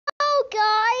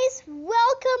guys,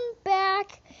 welcome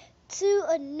back to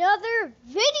another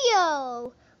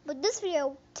video. But this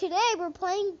video, today we're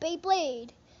playing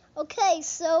Beyblade. Okay,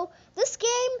 so this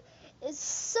game is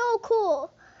so cool.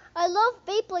 I love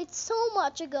Beyblade so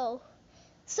much ago.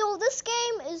 So this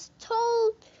game is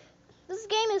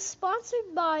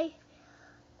sponsored by,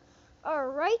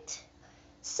 alright.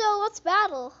 So let's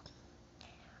battle.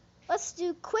 Let's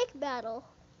do quick battle.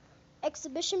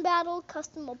 Exhibition battle,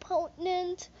 custom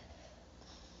opponent.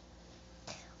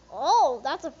 Oh,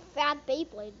 that's a fat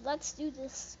Beyblade. Let's do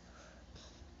this.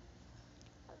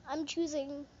 I'm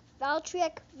choosing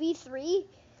Valtryek V3.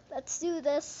 Let's do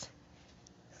this.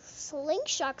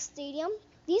 Slingshot Stadium.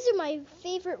 These are my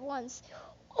favorite ones.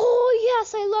 Oh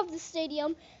yes, I love this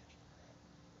stadium.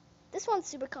 This one's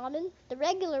super common. The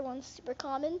regular one's super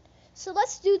common. So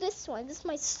let's do this one. This is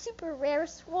my super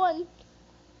rarest one.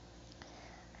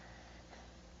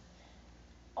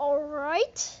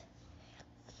 Alright,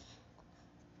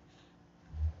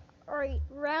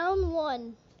 round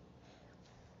one.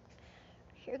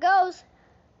 Here goes.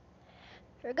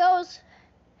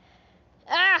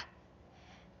 Ah!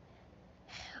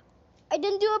 I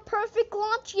didn't do a perfect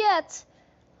launch yet.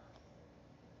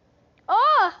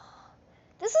 Ah!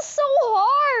 This is so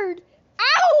hard.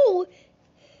 Ow!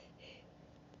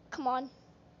 Come on,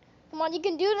 you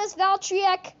can do this,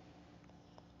 Valtryek.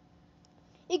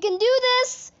 You can do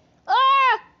this!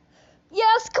 Ah!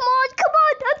 Yes, come on,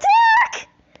 attack!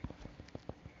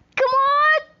 Come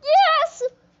on, yes!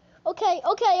 Okay.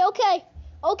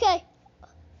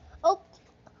 Oh,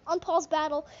 unpause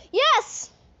battle. Yes!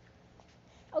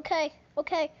 Okay.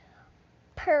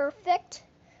 Perfect.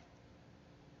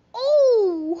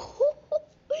 Oh!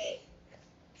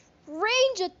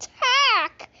 Range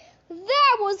attack!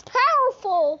 That was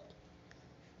powerful!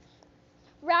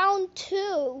 Round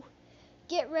two.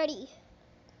 Get ready.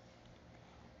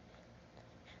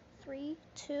 3,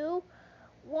 2,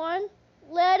 1.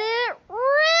 Let it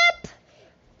rip!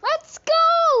 Let's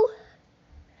go!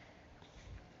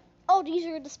 Oh, these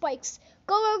are the spikes.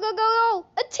 Go!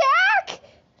 Attack!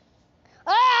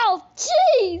 Oh,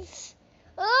 jeez!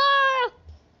 Ah!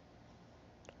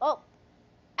 Oh.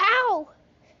 Ow!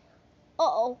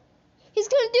 Uh-oh. He's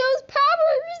gonna do his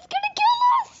power! He's gonna kill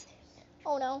us!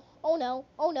 Oh no.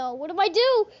 What do I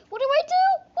do?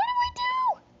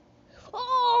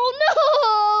 Oh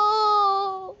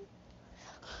no!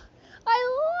 I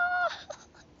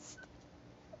lost!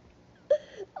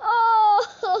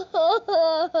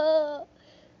 Oh!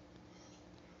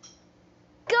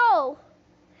 Go!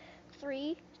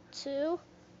 3, 2,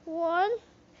 1.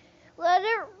 Let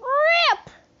it rip!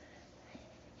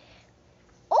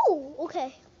 Oh,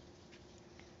 okay.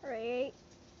 Alright.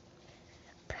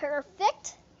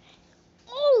 Perfect.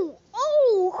 Oh,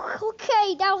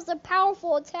 okay, that was a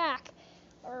powerful attack.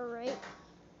 Alright.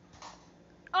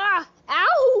 Ah,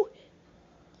 ow!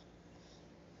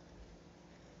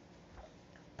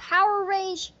 Power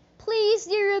range, please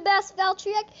do your best,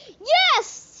 Valtryek.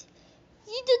 Yes!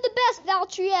 You did the best,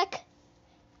 Valtryek.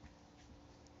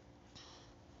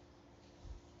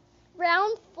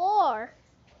 Round 4.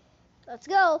 Let's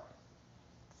go.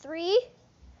 3,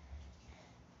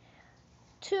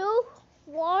 2,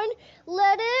 1.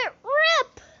 Let it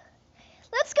rip!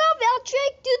 Let's go,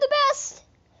 Valtryek. Do the best.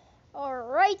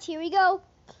 Alright, here we go.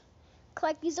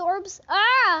 Collect these orbs.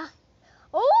 Ah!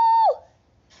 Oh!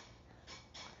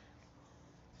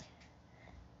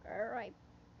 Alright.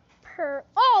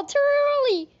 Oh, too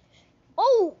early!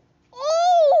 Oh!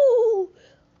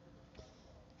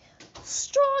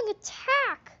 Strong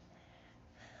attack!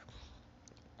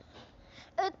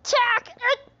 Attack!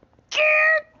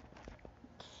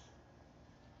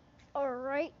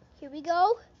 Alright, here we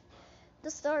go.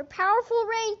 This is our powerful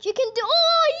range. You can do.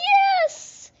 Oh,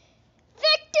 yes!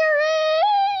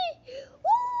 Victory! Woo!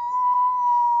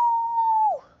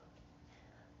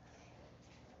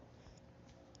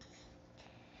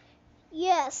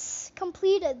 Yes,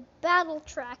 completed battle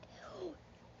track.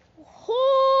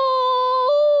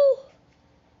 Oh!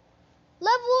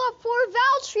 Level up for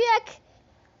Valtryek.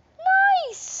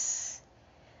 Nice!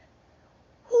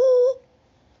 Oh!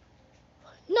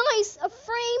 Nice, a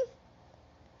frame.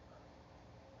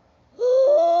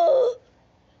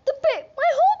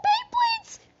 My whole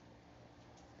Beyblades!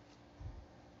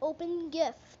 Open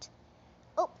gift.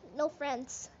 Oh, no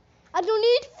friends. I don't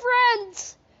need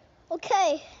friends.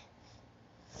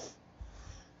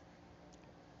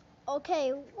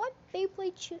 Okay, what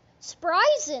Beyblade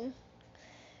Spryzen?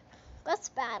 Let's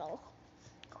battle.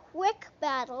 Quick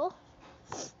battle.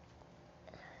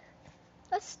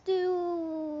 Let's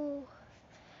do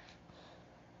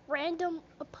random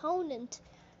opponent.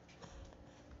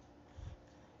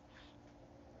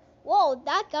 Whoa,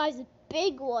 that guy's a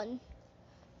big one.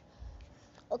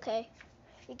 Okay,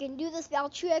 you can do this Val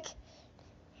trick.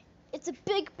 It's a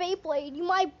big Beyblade. You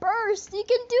might burst. You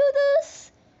can do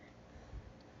this.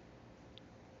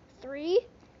 3,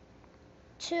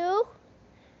 2,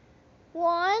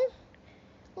 1.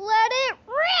 Let it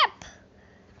rip.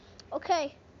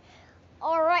 Okay.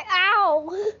 All right.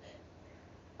 Ow.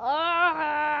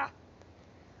 Ah.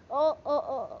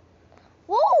 Oh.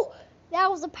 Whoa!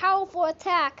 That was a powerful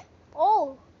attack.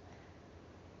 Oh.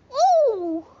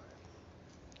 Oh.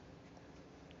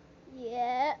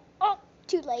 Yeah. Oh,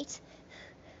 too late.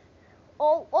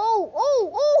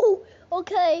 Oh.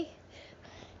 Okay.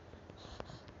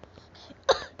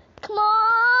 Come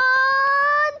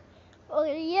on. Oh,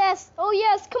 yes. Oh,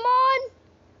 yes. Come on.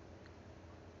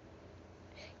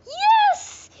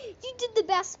 Yes! You did the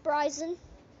best, Bryson.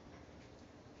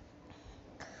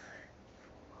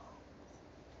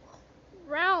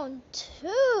 Round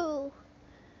 2.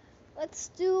 Let's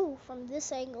do from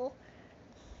this angle.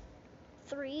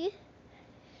 3.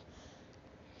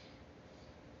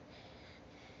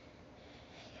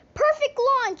 Perfect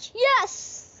launch.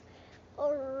 Yes.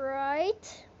 All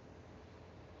right.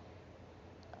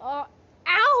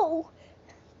 Ow.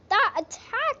 That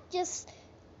attack just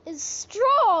is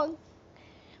strong.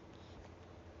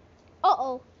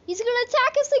 Uh-oh. He's going to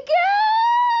attack us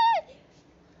again.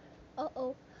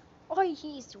 Uh-oh. Oh,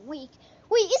 he's weak.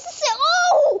 Wait, is this it?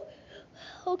 Oh!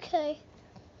 Okay.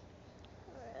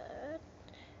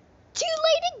 Too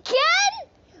late again?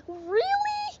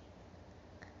 Really?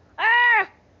 Ah!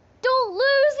 Don't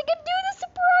lose. You can do the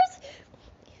surprise.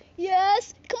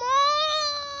 Yes. Come on.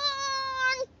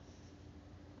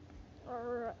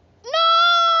 No!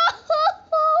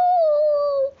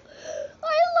 I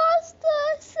lost the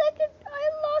second. I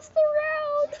lost the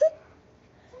round.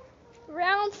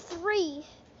 Round 3.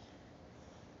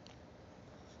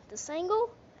 This angle.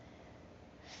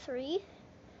 3,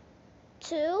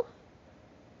 2,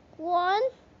 1.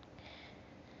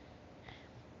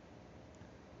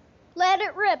 Let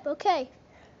it rip. Okay.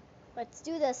 Let's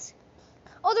do this.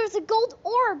 Oh, there's a gold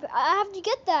orb. I have to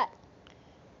get that.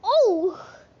 Oh!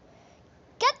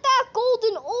 Get that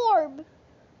golden orb.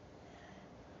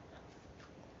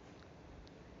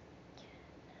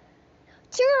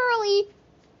 Too early.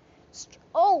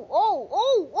 Oh.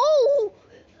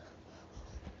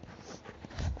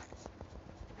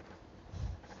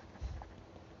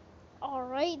 All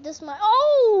right, this might.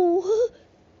 Oh.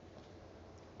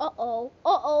 Uh-oh.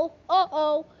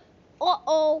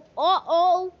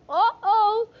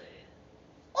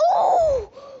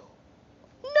 Oh.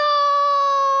 No!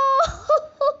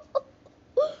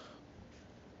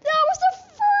 That was the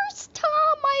first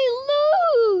time I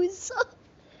lose.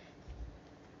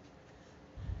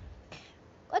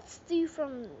 Let's do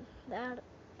from that.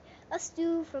 Let's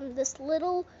do from this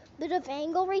little bit of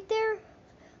angle right there.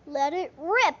 Let it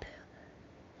rip.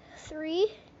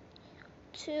 3,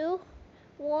 2,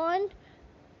 1.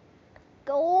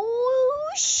 Go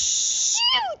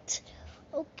shoot.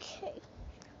 Okay.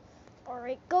 All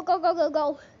right.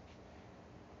 Go.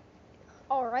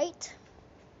 All right.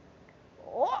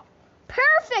 Oh,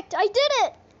 perfect. I did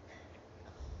it.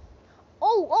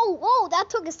 Oh, that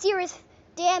took a serious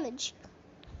damage.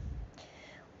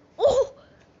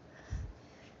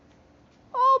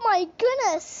 Oh my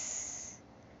goodness.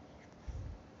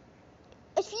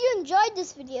 If you enjoyed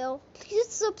this video, please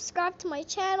subscribe to my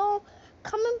channel,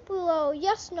 comment below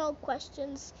yes/no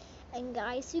questions, and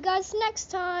guys, see you guys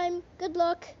next time. Good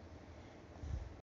luck.